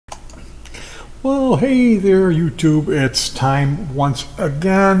Well, hey there, YouTube. It's time once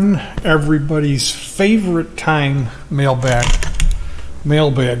again. Everybody's favorite time, mailbag.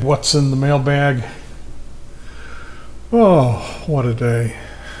 Mailbag. What's in the mailbag? Oh, what a day.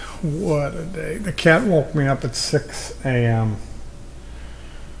 What a day. The cat woke me up at 6 a.m.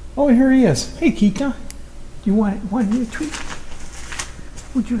 Oh, here he is. Hey, Kika. You want a treat?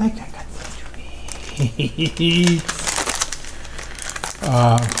 Would you like that?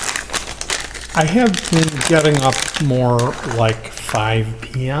 I have been getting up more like 5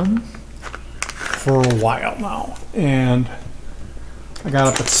 p.m. for a while now, and I got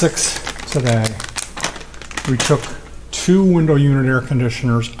up at 6 today. We took 2 window unit air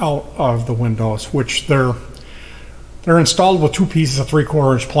conditioners out of the windows, which they're installed with 2 pieces of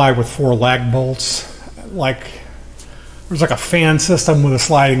 3/4 inch ply with 4 lag bolts. There's like a fan system with a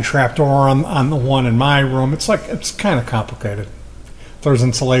sliding trapdoor on the one in my room. It's kind of complicated. There's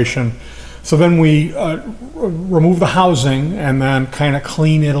insulation. So then we remove the housing and then kind of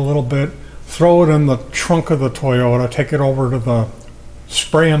clean it a little bit, throw it in the trunk of the Toyota, take it over to the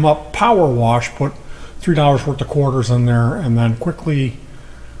spray 'em up power wash, put $3 worth of quarters in there, and then quickly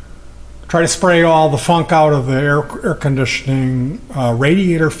try to spray all the funk out of the air conditioning,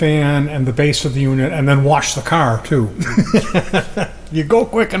 radiator fan, and the base of the unit, and then wash the car too. You go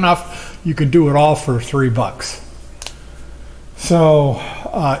quick enough, you can do it all for $3. So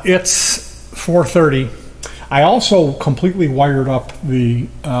it's 4:30. I also completely wired up the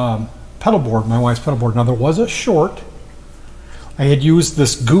pedal board, my wife's pedal board. Now there was a short. I had used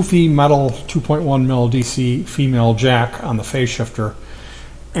this goofy metal 2.1 mil DC female jack on the phase shifter,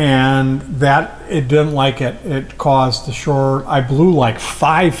 and it didn't like it. It caused the short. I blew like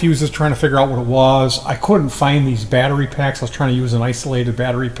 5 fuses trying to figure out what it was. I couldn't find these battery packs. I was trying to use an isolated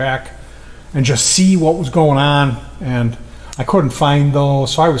battery pack and just see what was going on, and I couldn't find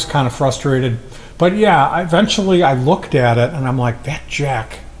those, so I was kind of frustrated. But yeah, eventually I looked at it and I'm like, that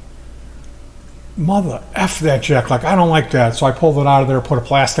jack, mother F that jack, like I don't like that. So I pulled it out of there, put a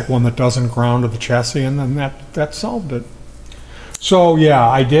plastic one that doesn't ground to the chassis, and then that solved it. So yeah,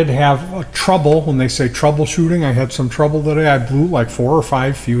 I did have trouble. When they say troubleshooting, I had some trouble today. I blew like 4 or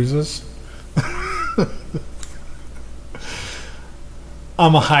 5 fuses.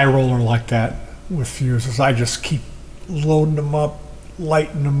 I'm a high roller like that with fuses. I just keep loading them up,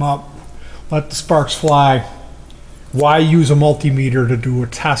 lighting them up, let the sparks fly. Why use a multimeter to do a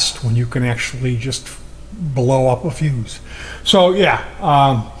test when you can actually just blow up a fuse? So yeah,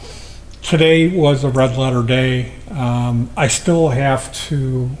 today was a red letter day. I still have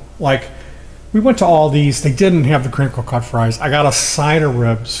to, we went to Aldi's. They didn't have the crinkle cut fries. I got a side of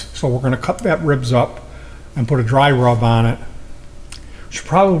ribs, so we're going to cut that ribs up and put a dry rub on it. Should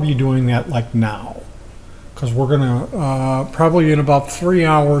probably be doing that like now, because we're going to probably in about 3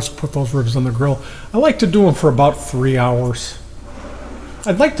 hours put those ribs on the grill. I like to do them for about 3 hours.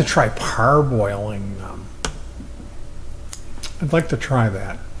 I'd like to try parboiling them. I'd like to try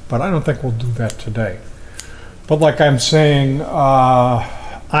that, but I don't think we'll do that today. But like I'm saying, I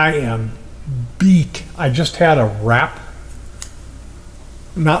am beat. I just had a wrap,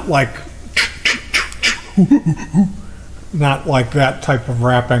 not like that type of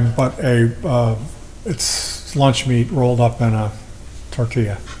wrapping, but it's lunch meat rolled up in a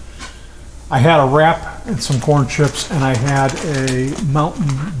tortilla. I had a wrap and some corn chips, and I had a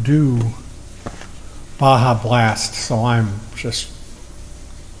Mountain Dew Baja Blast, so I'm just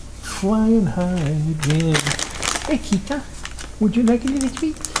flying high again. Hey, Kika, would you like a little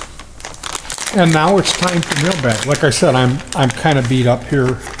treat? And now it's time for mailbag. Like I said, I'm kind of beat up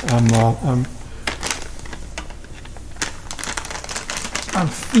here. I'm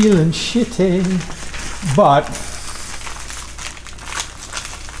feeling shitty, but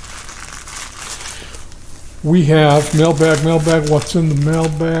we have mailbag. What's in the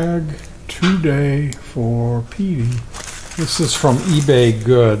mailbag today for Petey? This is from eBay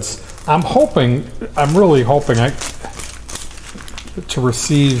Goods. I'm really hoping to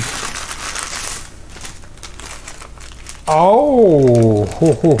receive. Oh,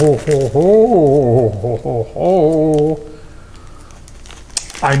 ho, ho, ho, ho, ho, ho, ho.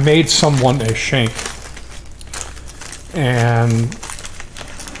 I made someone a shank and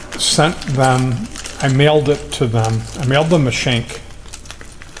sent them. I mailed it to them. I mailed them a shank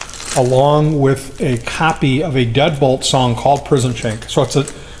along with a copy of a Deadbolt song called Prison Shank. So it's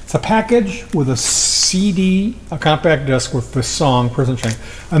a package with a CD, a compact disc with this song, Prison Shank,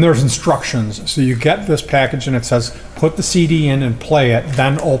 and there's instructions. So you get this package and it says, put the CD in and play it,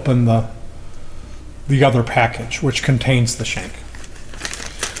 then open the other package, which contains the shank.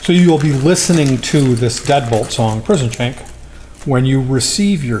 So you will be listening to this Deadbolt song, Prison Shank, when you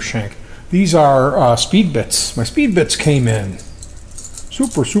receive your shank. These are speed bits. My speed bits came in.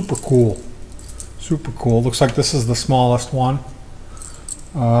 Super, super cool. Super cool. Looks like this is the smallest one.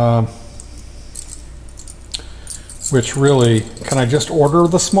 Which really, can I just order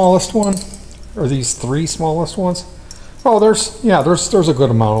the smallest one? Or these 3 smallest ones? Oh, there's a good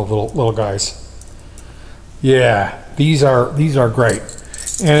amount of little guys. Yeah, these are great.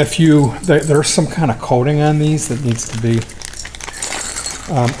 And if there's some kind of coating on these that needs to be.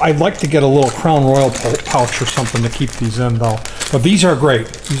 I'd like to get a little Crown Royal pouch or something to keep these in though. But these are great.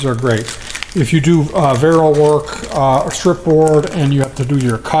 These are great. If you do Vero work or strip board and you have to do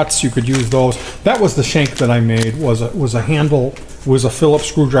your cuts, you could use those. That was the shank that I made. Was a handle. Was a Phillips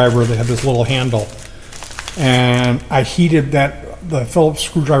screwdriver that had this little handle, and I heated the Phillips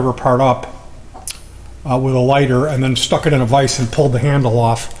screwdriver part up with a lighter, and then stuck it in a vise and pulled the handle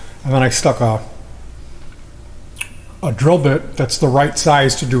off, and then I stuck a drill bit that's the right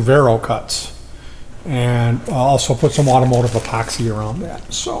size to do Vero cuts, and also put some automotive epoxy around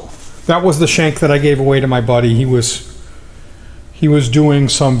that. So that was the shank that I gave away to my buddy. He was doing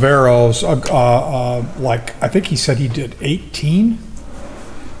some Veros, like I think he said he did 18,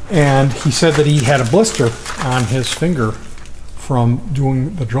 and he said that he had a blister on his finger from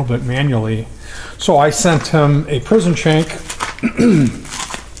doing the drill bit manually. So I sent him a prison shank.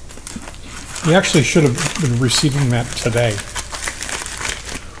 He actually should have been receiving that today.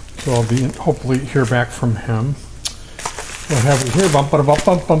 So I'll be hopefully hear back from him. What have we here?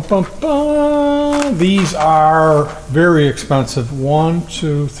 These are very expensive. 1,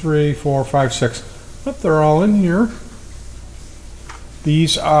 2, 3, 4, 5, 6. But they're all in here.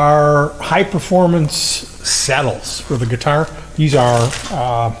 These are high performance saddles for the guitar. These are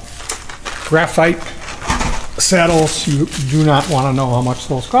graphite saddles. You do not want to know how much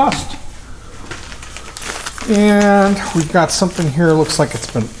those cost. And we've got something here. Looks like it's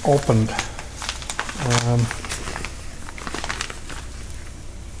been opened.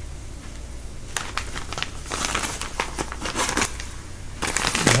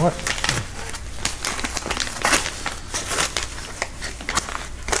 What?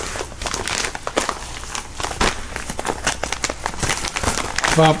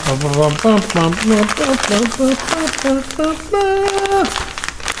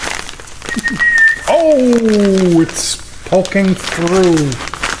 Oh, it's poking through.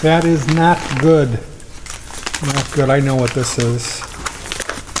 That is not good. Not good. I know what this is.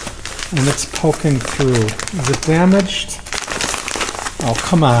 And it's poking through. Is it damaged? Oh,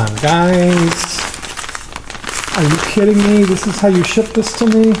 come on, guys. Are you kidding me? This is how you ship this to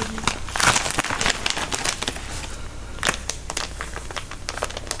me?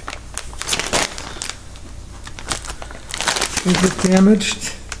 Is it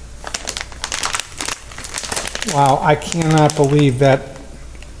damaged? Wow, I cannot believe that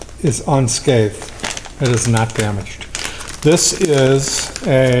is unscathed. It is not damaged. This is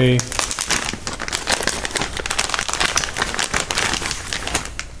a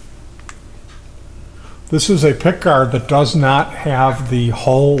pickguard that does not have the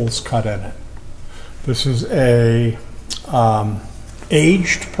holes cut in it. This is a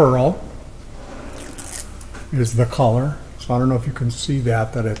aged pearl is the color. So I don't know if you can see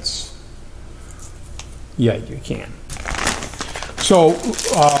that it's, yeah, you can. So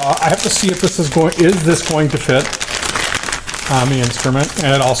I have to see if this is going to fit on the instrument,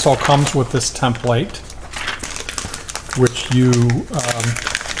 and it also comes with this template, which is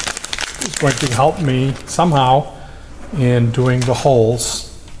going to help me somehow in doing the holes,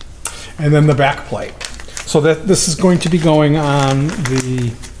 and then the back plate. So that this is going to be going on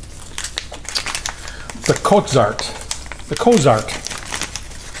the Cozart,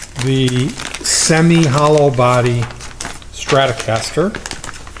 the semi-hollow body Stratocaster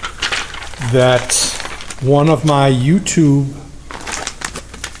that one of my YouTube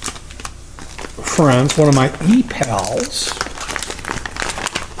friends, one of my e-pals,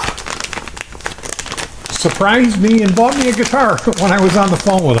 surprised me and bought me a guitar when I was on the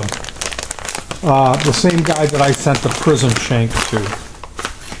phone with him. The same guy that I sent the prison shank to.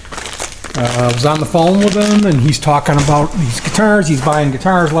 I was on the phone with him, and he's talking about these guitars. He's buying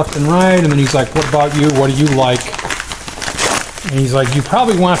guitars left and right, and then he's like, what about you? What do you like? And he's like, you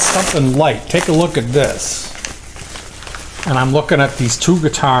probably want something light. Take a look at this. And I'm looking at these two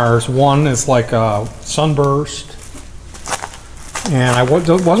guitars. One is like a Sunburst, and I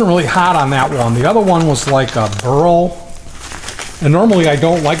wasn't really hot on that one. The other one was like a Burl, and normally I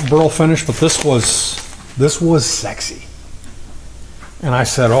don't like Burl finish, but this was sexy. And I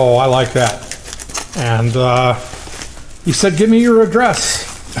said, oh, I like that. And he said, give me your address.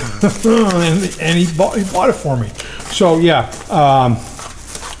 and he bought it for me. So yeah,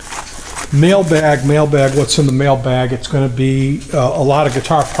 Mailbag, what's in the mailbag? It's going to be a lot of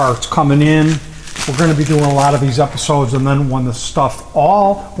guitar parts coming in. We're going to be doing a lot of these episodes, and then when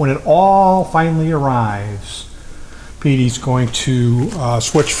when it all finally arrives, Petey's going to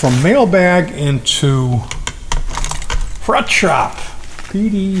switch from mailbag into fret shop.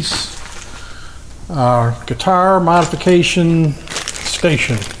 Petey's guitar modification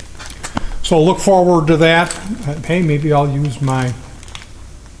station. So look forward to that. Hey, maybe I'll use my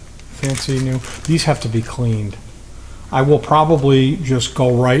fancy new. These have to be cleaned. I will probably just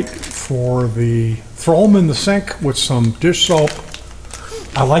go right for throw them in the sink with some dish soap.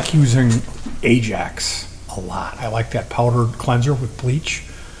 I like using Ajax a lot. I like that powdered cleanser with bleach.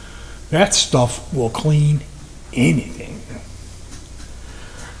 That stuff will clean anything.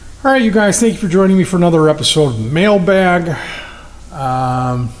 All right, you guys, thank you for joining me for another episode of Mailbag.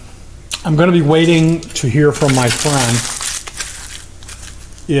 I'm going to be waiting to hear from my friend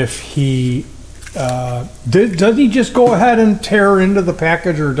if he does he just go ahead and tear into the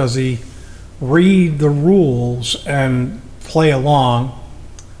package, or does he read the rules and play along?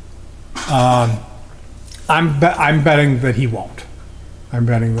 I'm betting that he won't. I'm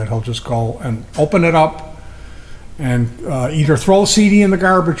betting that he'll just go and open it up and either throw a CD in the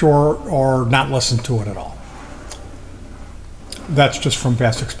garbage or not listen to it at all. That's just from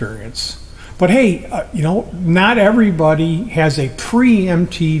past experience. But hey, you know, not everybody has a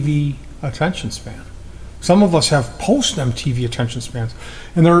pre-MTV attention span. Some of us have post-MTV attention spans,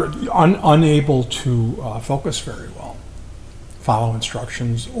 and they're unable to focus very well, follow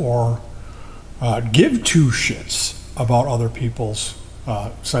instructions, or give two shits about other people's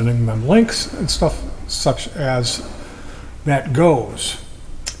sending them links and stuff such as that goes.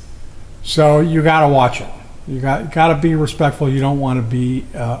 So you got to watch it. You got to be respectful. You don't want to be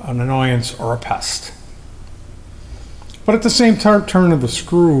an annoyance or a pest. But at the same turn of the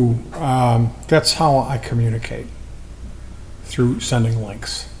screw, that's how I communicate, through sending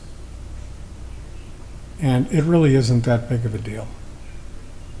links. And it really isn't that big of a deal.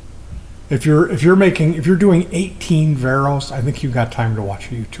 If you're doing 18 Veros, I think you've got time to watch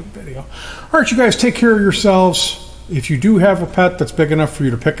a YouTube video. All right, you guys, take care of yourselves. If you do have a pet that's big enough for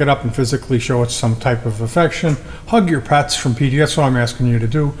you to pick it up and physically show it some type of affection, hug your pets from PD. That's what I'm asking you to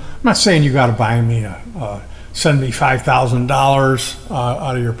do. I'm not saying you got to buy me send me $5,000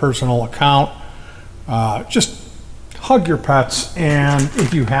 out of your personal account. Just hug your pets, and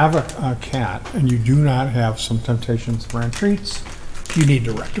if you have a cat and you do not have some Temptations brand treats, you need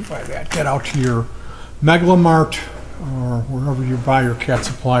to rectify that. Get out to your Megalomart or wherever you buy your cat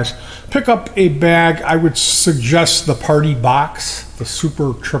supplies. Pick up a bag. I would suggest the party box, the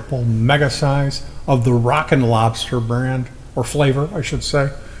super triple mega size of the Rockin' Lobster brand, or flavor, I should say.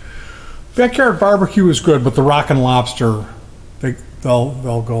 Backyard barbecue is good, but the Rockin' Lobster,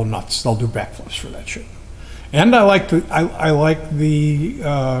 they'll go nuts. They'll do backflips for that shit. And I like the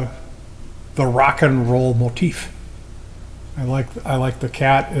rock and roll motif. I like the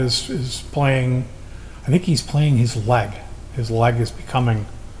cat is playing. I think he's playing his leg. His leg is becoming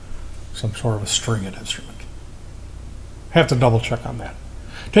some sort of a stringed instrument. Have to double check on that.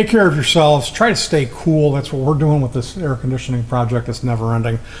 Take care of yourselves. Try to stay cool. That's what we're doing with this air conditioning project. It's never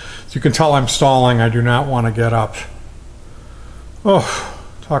ending. As you can tell, I'm stalling. I do not want to get up. Oh,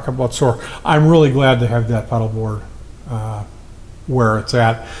 talk about sore. I'm really glad to have that pedal board where it's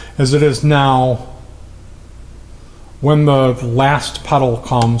at. As it is now, when the last pedal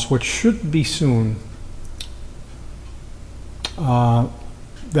comes, which should be soon,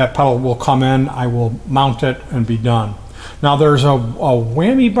 that pedal will come in. I will mount it and be done. Now there's a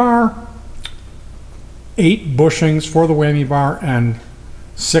whammy bar, 8 bushings for the whammy bar, and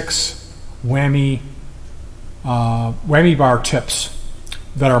 6 whammy bar tips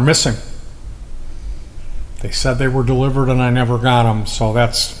that are missing. They said they were delivered and I never got them, so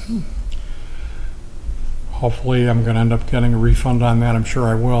that's, hopefully I'm going to end up getting a refund on that. I'm sure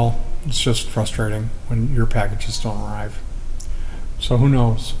I will. It's just frustrating when your packages don't arrive. So who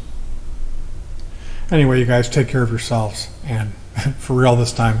knows? Anyway, you guys, take care of yourselves, and for real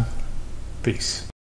this time, peace.